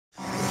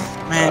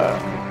Man,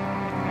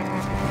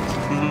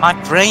 my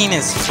brain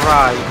is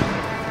fried.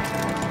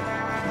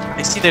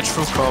 I see the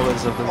true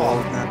colors of the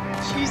world now.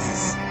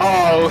 Jesus.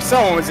 Oh,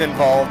 someone was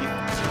involved.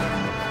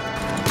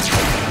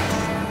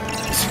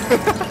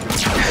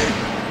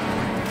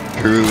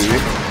 Truly.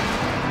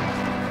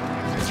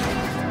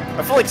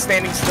 I feel like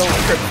standing still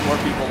trips more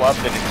people up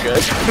than it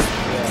should.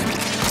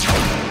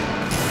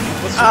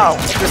 Oh,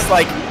 just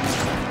like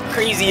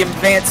crazy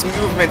advanced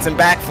movements and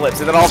backflips,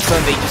 and then all of a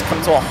sudden they just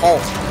come to a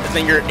halt, and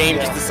then your aim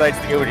just decides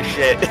to go to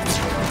shit.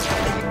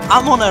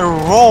 I'm on a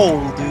roll,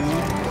 dude.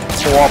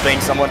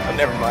 Wallbang someone. Oh,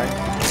 never mind.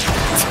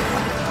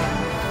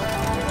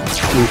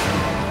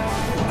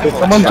 Did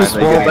someone just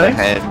wallbang?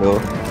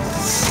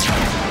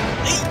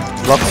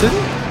 Loxyen?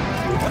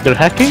 You're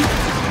hacking?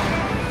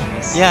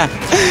 Yeah,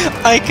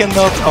 I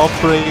cannot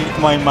operate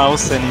my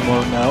mouse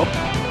anymore now.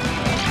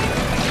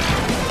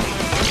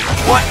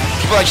 What?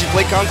 People actually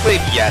play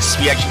Conclave? Yes,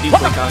 we actually do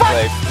play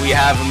Conclave. We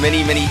have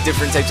many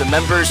different types of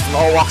members from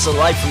all walks of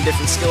life, from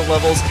different skill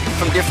levels,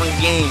 from different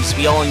games.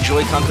 We all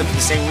enjoy Conclave for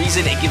the same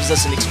reason. It gives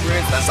us an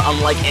experience that's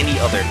unlike any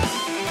other.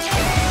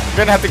 You're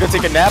gonna have to go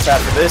take a nap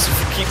after this if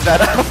you keep that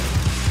up.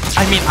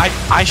 I mean,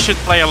 I should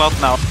play a lot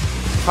now.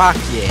 Fuck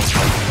yeah.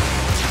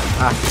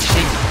 Ah,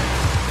 shit.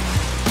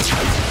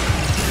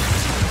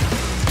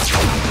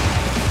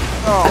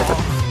 Oh.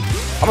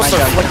 I'm gonna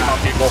start flicking on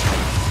people.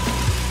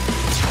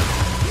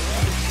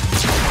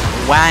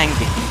 Wang,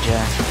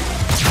 Jack.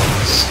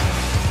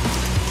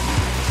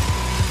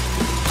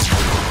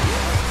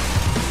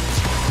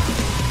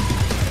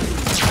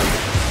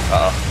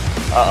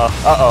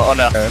 Oh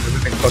no.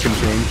 Everything fucking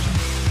changed.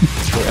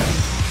 Yeah.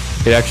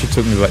 It actually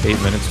took me about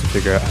 8 minutes to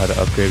figure out how to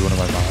upgrade one of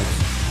my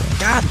mods.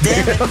 God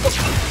damn it.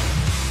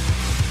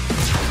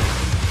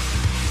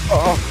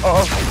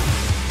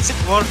 Is it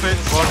worth it?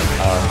 What?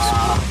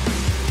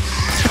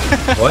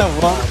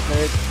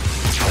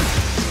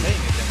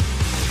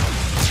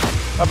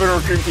 I've been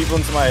recruiting people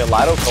into my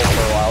Lotto cult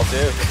for a while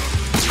too.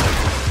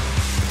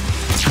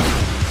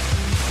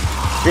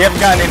 We haven't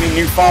gotten any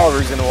new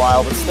followers in a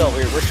while, but still,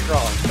 we're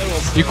strong.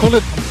 You call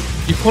it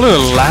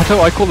a Lato?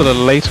 I call it a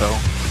Lato.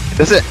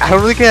 Does it? I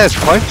don't think it has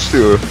punch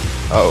to.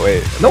 Oh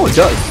wait. No, it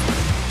does.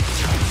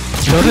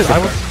 Does it?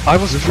 I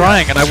was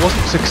trying and I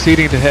wasn't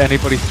succeeding to hit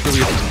anybody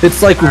through it.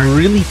 It's like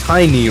really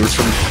tiny or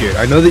some shit.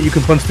 I know that you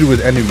can punch through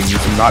with enemies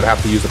and not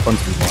have to use a punch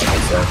through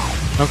mod, so.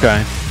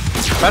 Okay.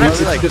 I don't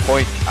really like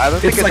point. I don't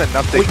think it's like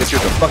enough to get you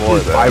the floor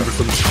though. 5 or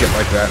some shit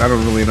like that. I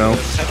don't really know.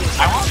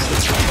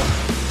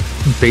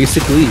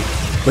 Basically.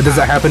 But does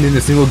that happen in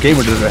a single game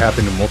or does it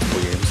happen in multiple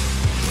games?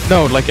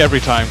 No, like every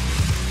time.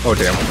 Oh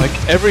damn. Like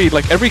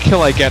every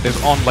kill I get is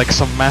on like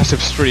some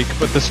massive streak,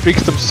 but the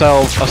streaks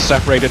themselves are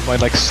separated by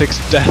like 6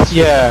 deaths.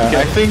 Yeah,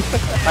 I think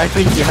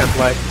you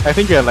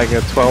had like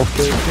a 12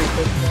 kill streak.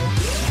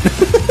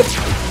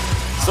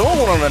 Someone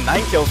went on a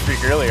 9 kill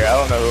streak earlier. I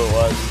don't know who it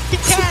was. You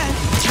can.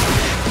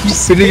 He's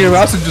spinning your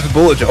mouse and just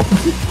bullet jump.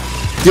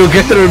 You'll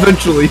get there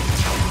eventually.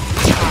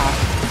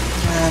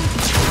 Man.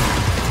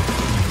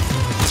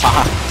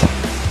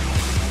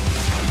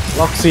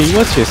 Loxy,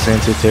 what's your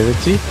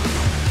sensitivity?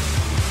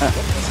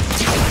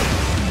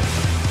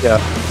 Yeah.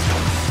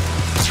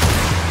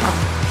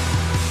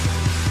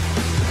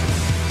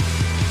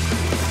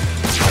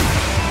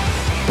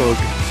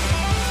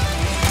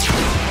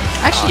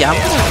 Actually,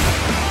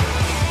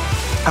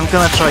 I'm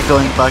gonna try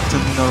going back to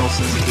normal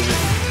sensitivity.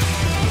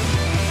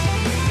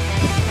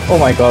 Oh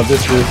my god,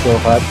 this is so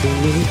hard to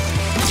use.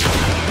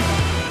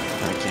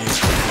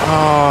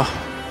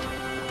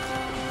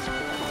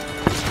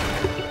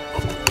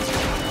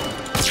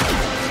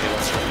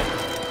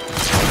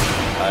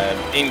 I'm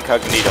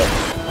incognito.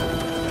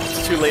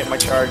 It's too late in my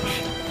charge.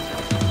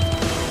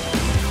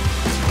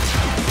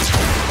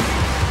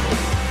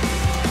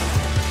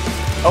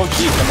 Oh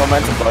jeez, the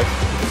momentum bug.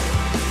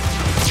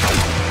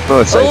 Oh,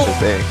 it's such a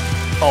thing.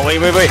 Oh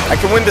wait. I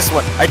can win this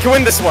one.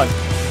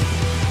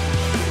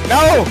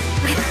 No!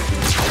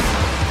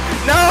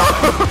 No!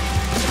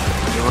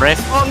 You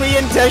ref? On me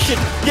in, Teshin!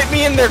 Get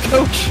me in there,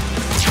 coach!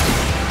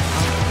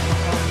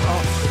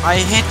 I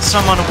hit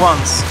someone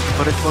once,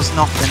 but it was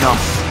not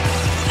enough.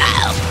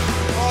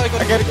 I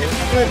gotta get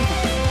good.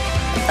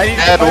 I need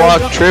to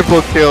Headwalk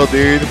triple kill,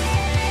 dude.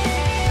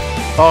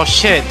 Oh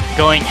shit,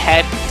 going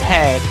head to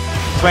head.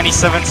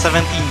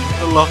 27-17,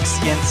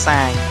 Loxyen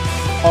Sang.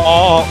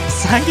 Oh,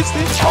 Sang is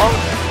this? Oh,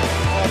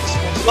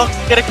 Lox,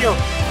 get a kill.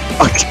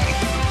 Okay.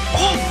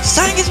 Oh,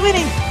 Sang is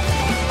winning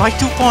by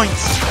 2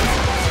 points.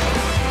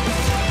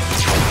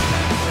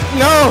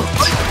 No!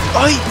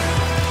 Oi!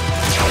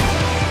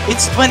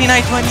 It's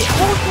 29-20.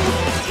 Oh,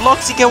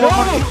 Loxy get one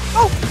more kill.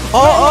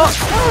 Oh!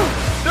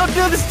 Don't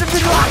do this to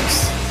me,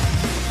 Lox!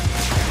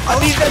 I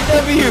need that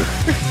W! You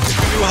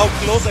knew how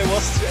close I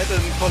was to add a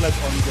collab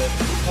on that.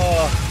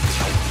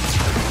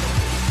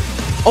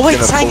 Oh wait,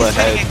 Gonna Sang pull is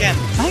winning ahead. again.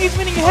 Sang is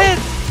winning ahead.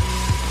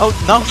 Oh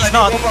no, he's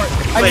not.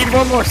 I need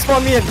one more.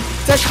 Spawn me in.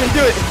 Teshin,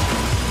 do it.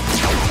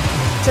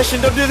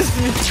 Teshin, don't do this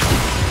to me.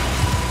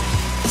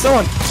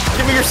 Someone,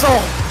 give me your soul.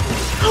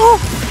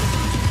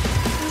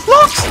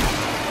 Lox!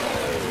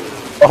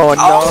 Oh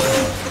no.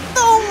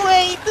 No!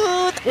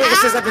 Wait, it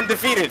says I've been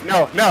defeated.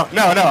 No, no,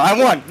 no, no. I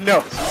won.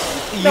 No.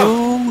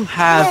 You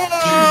have.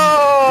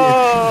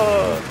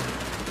 No!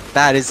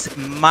 That is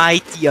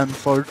mighty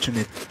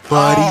unfortunate,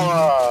 buddy.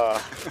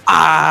 Oh.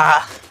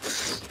 Ah.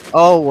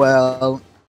 Oh well.